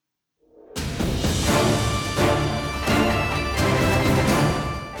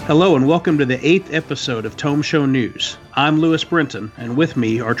Hello and welcome to the 8th episode of Tome Show News. I'm Lewis Brenton, and with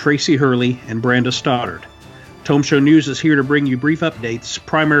me are Tracy Hurley and Branda Stoddard. Tome Show News is here to bring you brief updates,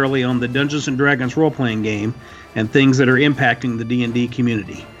 primarily on the Dungeons & Dragons role-playing game and things that are impacting the D&D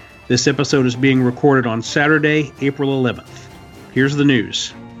community. This episode is being recorded on Saturday, April 11th. Here's the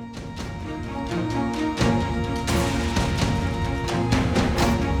news.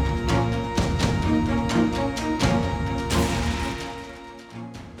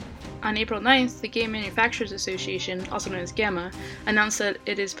 On April 9th, the Game Manufacturers Association, also known as GAMA, announced that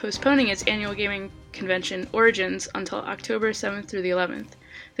it is postponing its annual gaming convention, Origins, until October 7th through the 11th.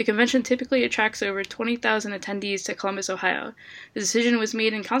 The convention typically attracts over 20,000 attendees to Columbus, Ohio. The decision was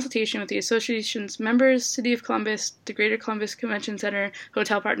made in consultation with the association's members, City of Columbus, the Greater Columbus Convention Center,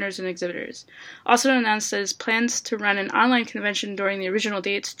 hotel partners, and exhibitors. Also announced that it plans to run an online convention during the original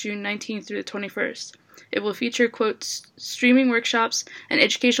dates, June 19th through the 21st. It will feature, quote, streaming workshops and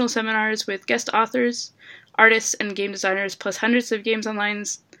educational seminars with guest authors, artists, and game designers, plus hundreds of games online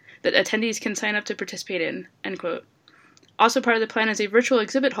that attendees can sign up to participate in, end quote. Also part of the plan is a virtual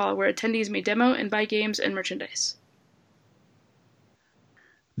exhibit hall where attendees may demo and buy games and merchandise.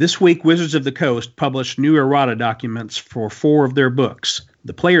 This week, Wizards of the Coast published new errata documents for 4 of their books: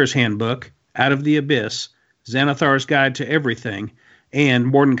 The Player's Handbook, Out of the Abyss, Xanathar's Guide to Everything, and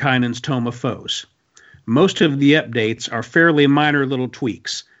Mordenkainen's Tome of Foes. Most of the updates are fairly minor little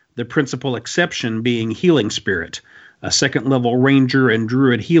tweaks, the principal exception being Healing Spirit, a second-level ranger and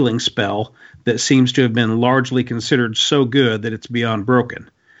druid healing spell that seems to have been largely considered so good that it's beyond broken.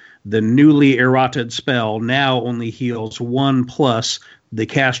 The newly errated spell now only heals 1 plus the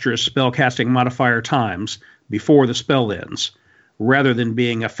caster's spellcasting modifier times before the spell ends, rather than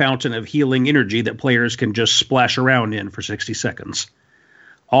being a fountain of healing energy that players can just splash around in for 60 seconds.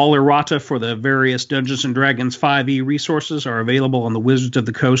 All errata for the various Dungeons & Dragons 5e resources are available on the Wizards of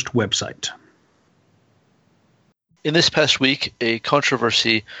the Coast website. In this past week, a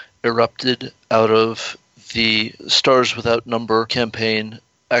controversy erupted out of the Stars Without Number campaign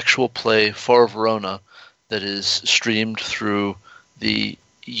actual play Far Verona that is streamed through the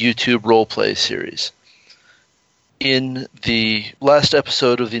YouTube roleplay series. In the last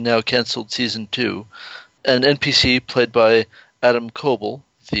episode of the now cancelled Season 2, an NPC played by Adam Coble,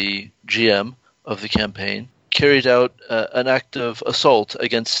 the GM of the campaign, carried out an act of assault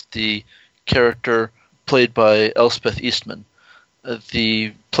against the character played by Elspeth Eastman.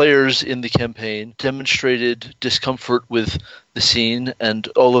 The players in the campaign demonstrated discomfort with the scene, and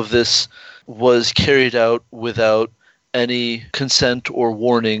all of this was carried out without any consent or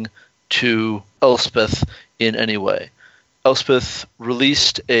warning to Elspeth in any way. Elspeth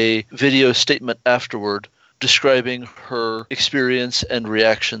released a video statement afterward describing her experience and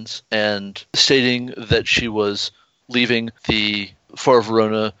reactions and stating that she was leaving the Far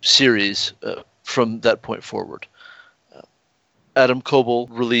Verona series from that point forward. Adam Coble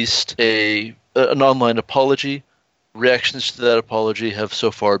released an online apology. Reactions to that apology have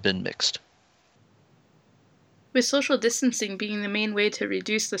so far been mixed. With social distancing being the main way to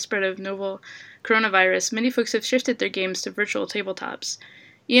reduce the spread of novel coronavirus, many folks have shifted their games to virtual tabletops.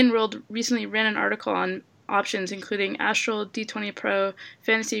 Ian Rold recently ran an article on options including Astral, D20 Pro,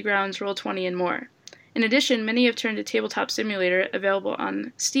 Fantasy Grounds, Roll20, and more. In addition, many have turned to Tabletop Simulator, available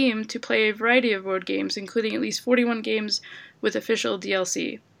on Steam, to play a variety of board games, including at least 41 games with official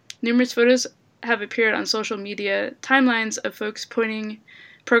DLC. Numerous photos have appeared on social media timelines of folks pointing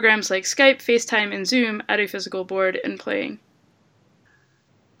programs like Skype, FaceTime, and Zoom at a physical board and playing.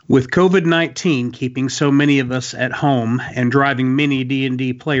 With COVID-19 keeping so many of us at home and driving many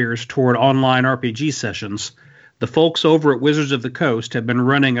D&D players toward online RPG sessions, the folks over at Wizards of the Coast have been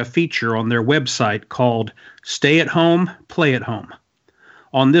running a feature on their website called Stay at Home, Play at Home.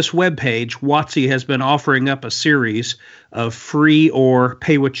 On this webpage, WotC has been offering up a series of free or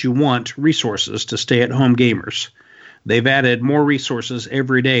pay-what-you-want resources to stay-at-home gamers. They've added more resources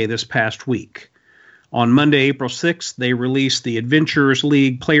every day this past week. On Monday, April 6th, they released the Adventurers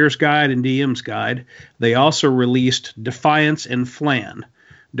League Player's Guide and DM's Guide. They also released Defiance and Flan.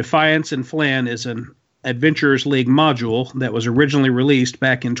 Defiance and Flan is an Adventurers League module that was originally released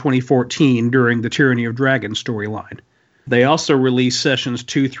back in 2014 during the Tyranny of Dragons storyline. They also released sessions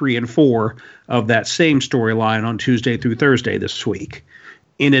 2, 3, and 4 of that same storyline on Tuesday through Thursday this week.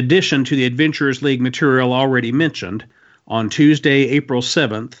 In addition to the Adventurers League material already mentioned, on Tuesday, April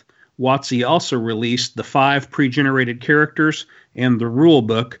 7th, WotC also released the 5 pre-generated characters and the rule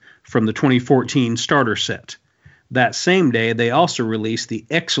book from the 2014 starter set. That same day, they also released the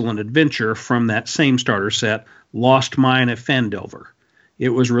excellent adventure from that same starter set, Lost Mine of Phandelver. It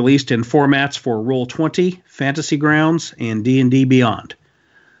was released in formats for Roll20, Fantasy Grounds, and D&D Beyond.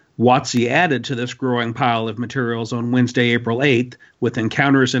 WotC added to this growing pile of materials on Wednesday, April 8th with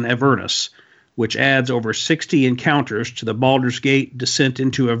Encounters in Avernus, which adds over 60 encounters to the Baldur's Gate Descent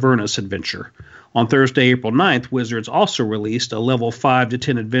into Avernus adventure. On Thursday, April 9th, Wizards also released a level 5 to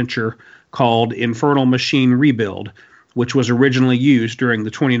 10 adventure called Infernal Machine Rebuild, which was originally used during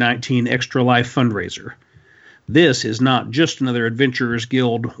the 2019 Extra Life fundraiser. This is not just another Adventurers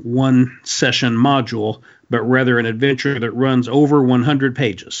Guild one-session module, but rather an adventure that runs over 100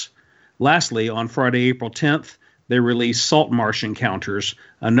 pages. Lastly, on Friday, April 10th, they released Saltmarsh Encounters,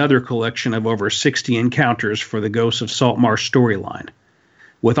 another collection of over 60 encounters for the Ghosts of Saltmarsh storyline.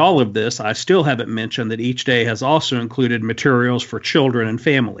 With all of this, I still haven't mentioned that each day has also included materials for children and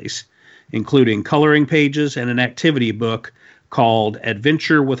families, including coloring pages and an activity book called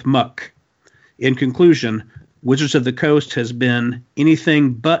Adventure with Muck. In conclusion, Wizards of the Coast has been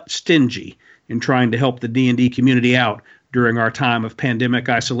anything but stingy in trying to help the D&D community out during our time of pandemic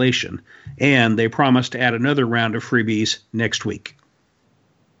isolation, and they promise to add another round of freebies next week.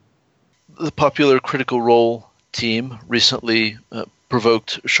 The popular Critical Role team recently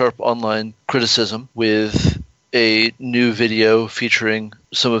provoked sharp online criticism with a new video featuring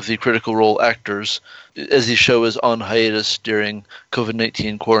some of the Critical Role actors, as the show is on hiatus during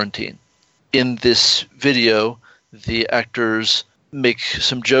COVID-19 quarantine. In this video, the actors make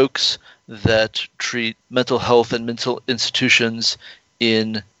some jokes that treat mental health and mental institutions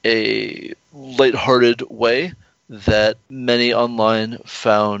in a lighthearted way that many online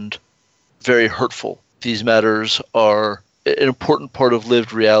found very hurtful. These matters are an important part of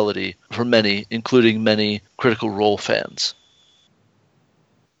lived reality for many, including many Critical Role fans.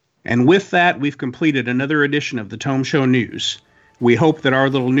 And with that, we've completed another edition of the Tome Show News. We hope that our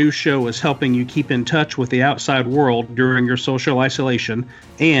little news show is helping you keep in touch with the outside world during your social isolation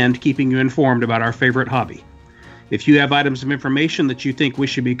and keeping you informed about our favorite hobby. If you have items of information that you think we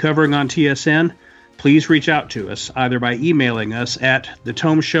should be covering on TSN, please reach out to us either by emailing us at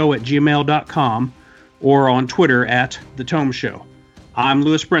thetomeshow@gmail.com or on Twitter at thetomeshow. I'm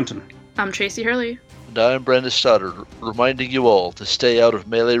Lewis Brenton. I'm Tracy Hurley. And I'm Brandon Stoddard, reminding you all to stay out of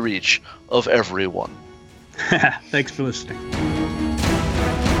melee reach of everyone. Thanks for listening.